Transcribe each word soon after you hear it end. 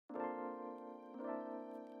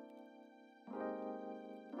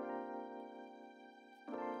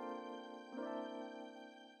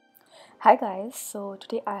Hi guys, so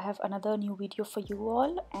today I have another new video for you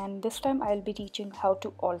all, and this time I'll be teaching how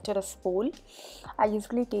to alter a spool. I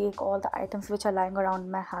usually take all the items which are lying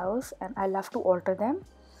around my house and I love to alter them.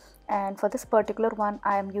 And for this particular one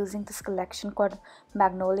I am using this collection called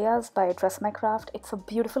Magnolias by DIYMallika. It's a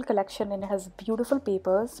beautiful collection and it has beautiful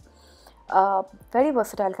papers, very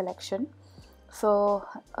versatile collection. So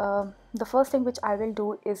the first thing which I will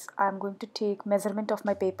do is I'm going to take measurement of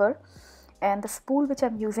my paper, and the spool which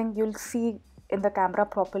I'm using, you'll see in the camera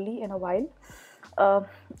properly in a while,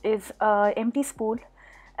 is a empty spool,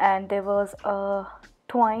 and there was a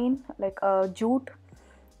twine, like a jute,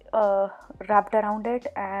 wrapped around it,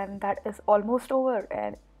 and that is almost over.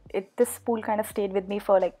 And this spool kind of stayed with me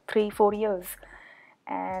for like 3-4 years,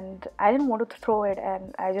 and I didn't want to throw it,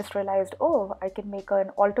 and I just realized, oh, I can make an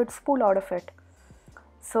altered spool out of it.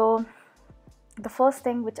 So the first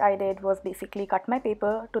thing which I did was basically cut my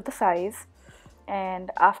paper to the size, and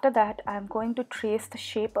after that I'm going to trace the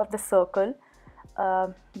shape of the circle,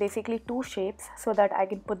 basically two shapes, so that I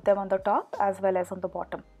can put them on the top as well as on the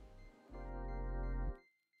bottom.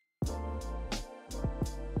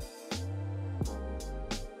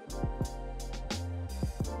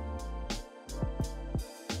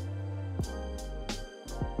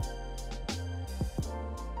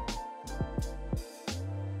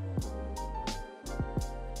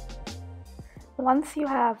 Once you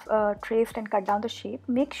have traced and cut down the shape,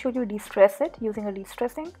 make sure you de-stress it using a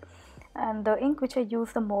de-stress ink. And the ink which I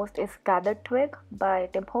use the most is Gathered Twig by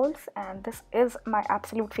Tim Holtz, and this is my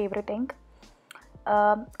absolute favorite ink.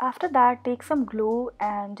 After that, take some glue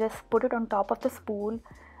and just put it on top of the spool,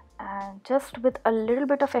 and just with a little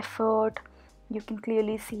bit of effort you can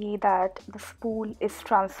clearly see that the spool is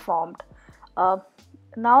transformed.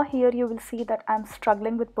 Now here you will see that I'm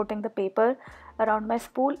struggling with putting the paper around my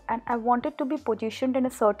spool, and I want it to be positioned in a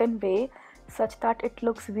certain way such that it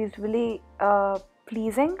looks visually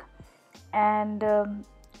pleasing. And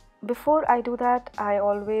before I do that, I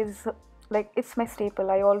always, like, it's my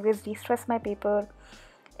staple, I always de-stress my paper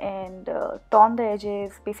and tone the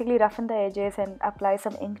edges, basically roughen the edges and apply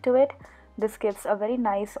some ink to it. This gives a very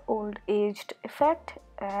nice old aged effect,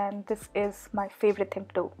 and this is my favorite thing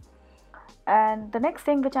to do. And the next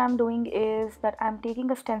thing which I'm doing is that I'm taking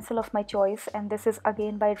a stencil of my choice, and this is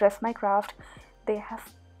again by DIYMallika. They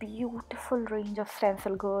have beautiful range of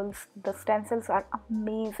stencil, girls. The stencils are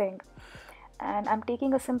amazing. And I'm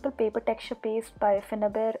taking a simple paper texture paste by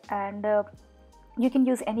Finnabair, and you can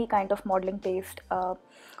use any kind of modeling paste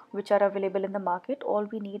which are available in the market. All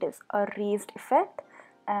we need is a raised effect,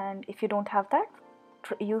 and if you don't have that,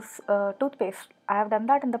 use toothpaste. I have done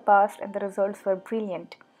that in the past and the results were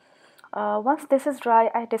brilliant. Once this is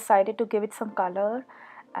dry, I decided to give it some color,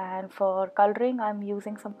 and for coloring I'm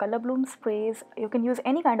using some color bloom sprays. You can use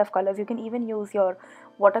any kind of colors, you can even use your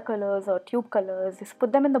watercolors or tube colors. Just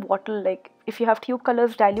put them in the bottle, like if you have tube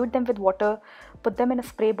colors, dilute them with water, put them in a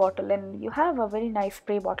spray bottle, and you have a very nice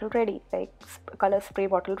spray bottle ready, like color spray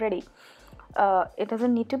bottle ready. It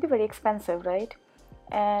doesn't need to be very expensive, right?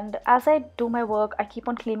 And as I do my work, I keep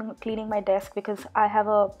on cleaning my desk, because I have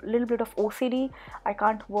a little bit of OCD. I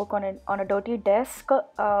can't work on a dirty desk.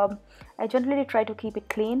 I generally try to keep it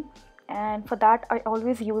clean, and for that I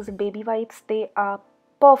always use baby wipes. They are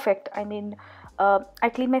perfect. I mean, I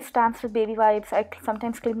clean my stamps with baby wipes. I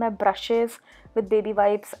sometimes clean my brushes with baby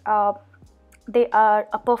wipes. They are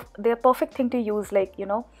they're a perfect thing to use, like, you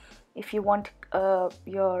know, if you want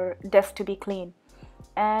your desk to be clean.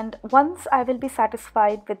 And once I will be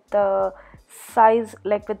satisfied with the size,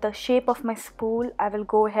 like with the shape of my spool, I will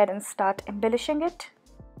go ahead and start embellishing it.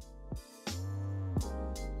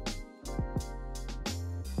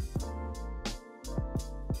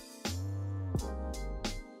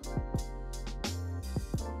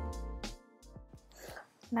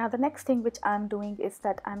 Now the next thing which I'm doing is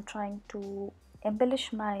that I'm trying to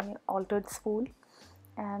embellish my altered spool,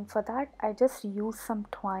 and for that I just use some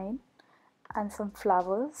twine and some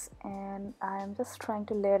flowers, and I'm just trying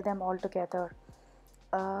to layer them all together.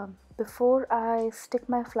 Before I stick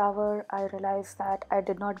my flower, I realized that I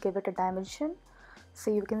did not give it a dimension.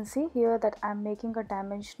 So you can see here that I'm making a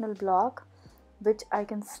dimensional block which I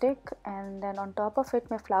can stick, and then on top of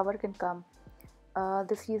it my flower can come.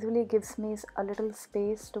 This usually gives me a little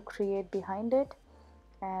space to create behind it,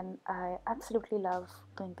 and I absolutely love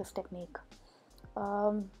doing this technique.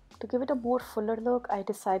 To give it a more fuller look, I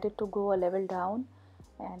decided to go a level down,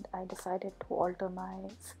 and I decided to alter my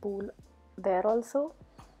spool there also.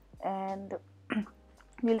 And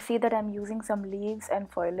you'll see that I'm using some leaves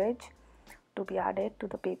and foliage to be added to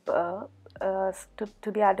the paper,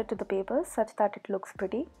 to be added to the paper, such that it looks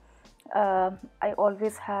pretty. I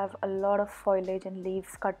always have a lot of foliage and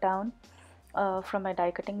leaves cut down from my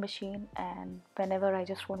die cutting machine, and whenever I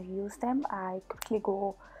just want to use them, I quickly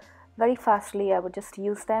go very fastly. I would just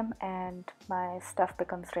use them and my stuff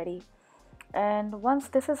becomes ready. And once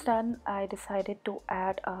this is done, I decided to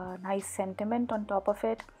add a nice sentiment on top of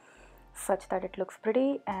it such that it looks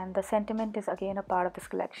pretty, and the sentiment is again a part of this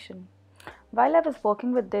collection. While I was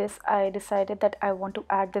working with this, I decided that I want to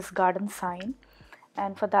add this garden sign,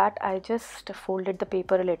 and for that I just folded the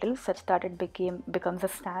paper a little such that it becomes a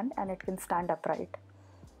stand and it can stand upright.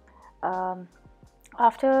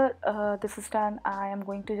 After this is done, I am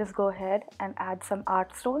going to just go ahead and add some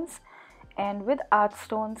art stones, and with art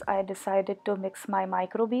stones I decided to mix my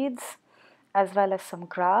micro beads as well as some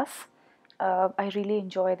grass. I really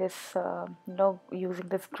enjoy this, using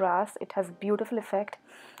this grass. It has beautiful effect.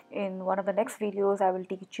 In one of the next videos, I will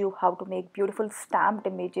teach you how to make beautiful stamped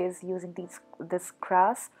images using this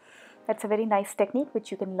grass. That's a very nice technique which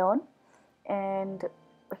you can learn. And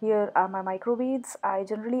here are my micro beads. I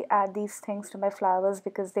generally add these things to my flowers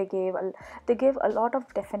because they give a lot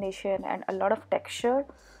of definition and a lot of texture.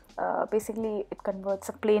 Basically, it converts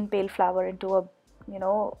a plain pale flower into a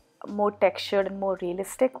more textured and more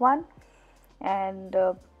realistic one. And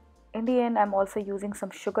in the end, I'm also using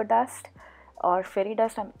some sugar dust or fairy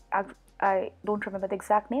dust. I don't remember the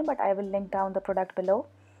exact name, but I will link down the product below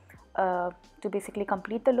to basically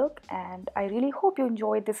complete the look. And I really hope you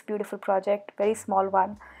enjoyed this beautiful project, very small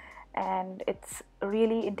one, and it's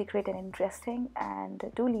really intricate and interesting.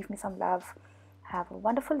 And do leave me some love. Have a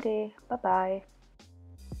wonderful day. Bye bye.